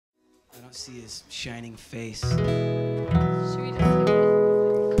don't see his shining face. Should we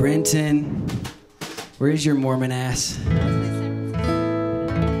just Brenton, where's your Mormon ass?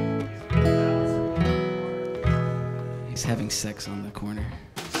 He's having sex on the corner.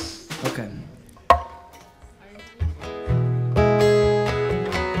 Okay.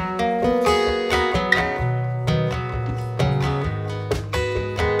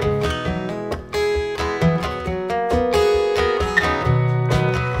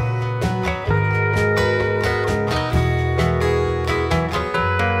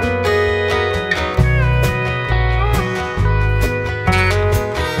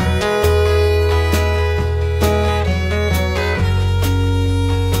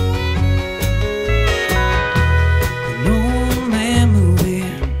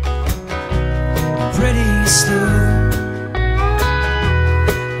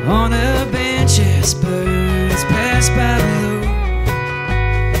 On a bench as birds pass by below,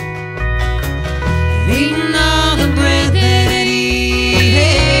 eating all the bread that he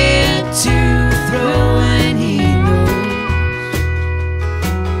had to throw, and he knows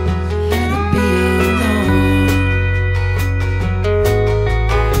how to be alone.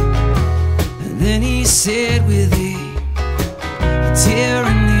 And then he said with a tear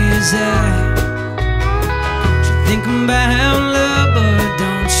in his eye, think about love, but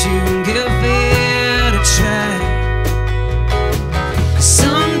don't you give it a try. 'Cause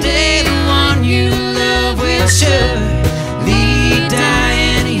someday the one you love will surely die,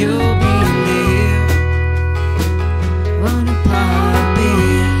 and you'll be there on a park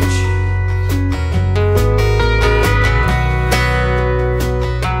bench.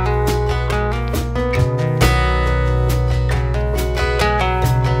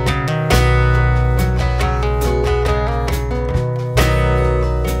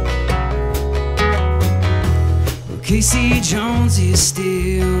 Casey Jones is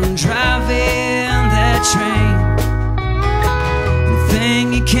still driving that train. The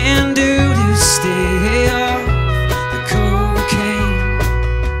thing he can do to stay off the cocaine,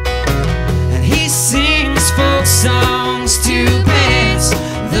 and he sings folk songs to pass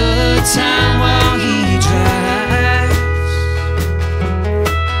the time while he drives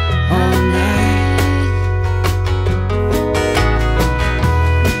all night.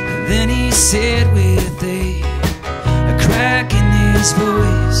 And then he said with a crack in his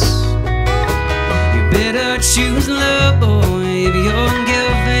voice, you better choose love, boy, if you're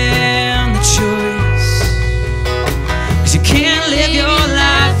given the choice. 'Cause you can't live your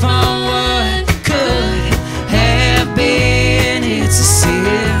life on what could have been. It's a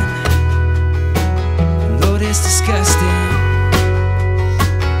sin, Lord, it's disgusting.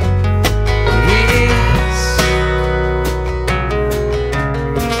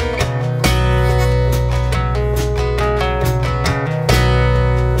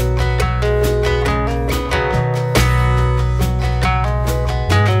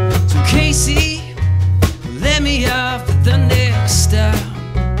 Casey, let me off at the next stop.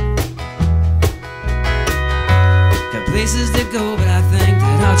 Got places to go, but I think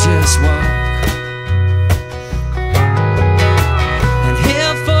that I'll just walk. And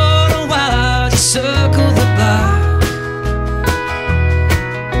here for a while I'll just circle the block.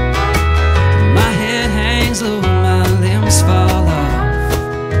 My head hangs low, my limbs fall off.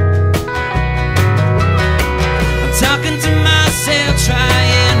 I'm talking to myself,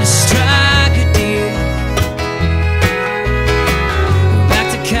 trying to strike a deal. Back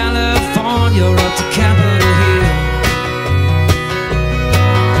to California, up to Capitol Hill,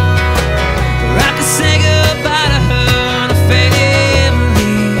 where I could say goodbye to her and her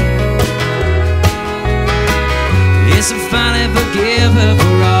family. Yes, I finally forgive her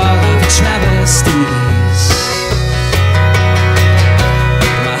for all of the travesties.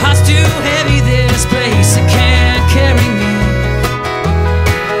 My heart's too heavy this place